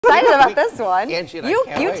excited about this one. Angie and You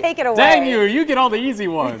I can't wait. take it away. Dang you! You get all the easy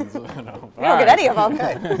ones. No, You don't get any of them.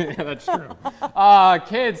 Yeah, that's true.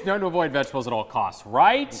 Kids know to avoid vegetables at all costs,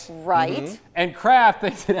 right? Right. And Kraft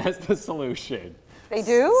thinks it has the solution. They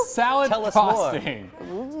do? Salad Tell us more. frosting.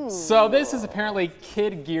 So this is apparently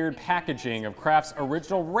kid-geared packaging of Kraft's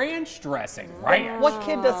original ranch dressing. Ranch. What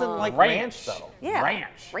kid doesn't like ranch, though? Yeah.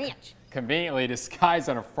 Ranch. Conveniently disguised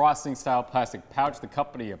on a frosting-style plastic pouch, the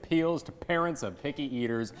company appeals to parents of picky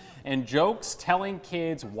eaters and jokes telling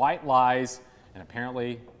kids white lies, and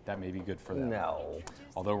apparently that may be good for them. No.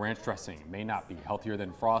 Although ranch dressing may not be healthier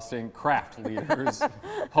than frosting, Kraft leaders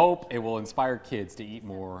hope it will inspire kids to eat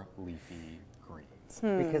more leafy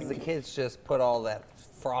greens. Because the kids just put all that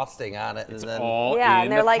frosting on it, It's and then all Yeah, in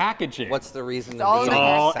and they're the like, packaging. what's the reason to all be in eating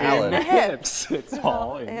the all a salad? in the hips. It's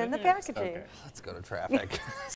all in And the hips. packaging. Okay. Let's go to traffic.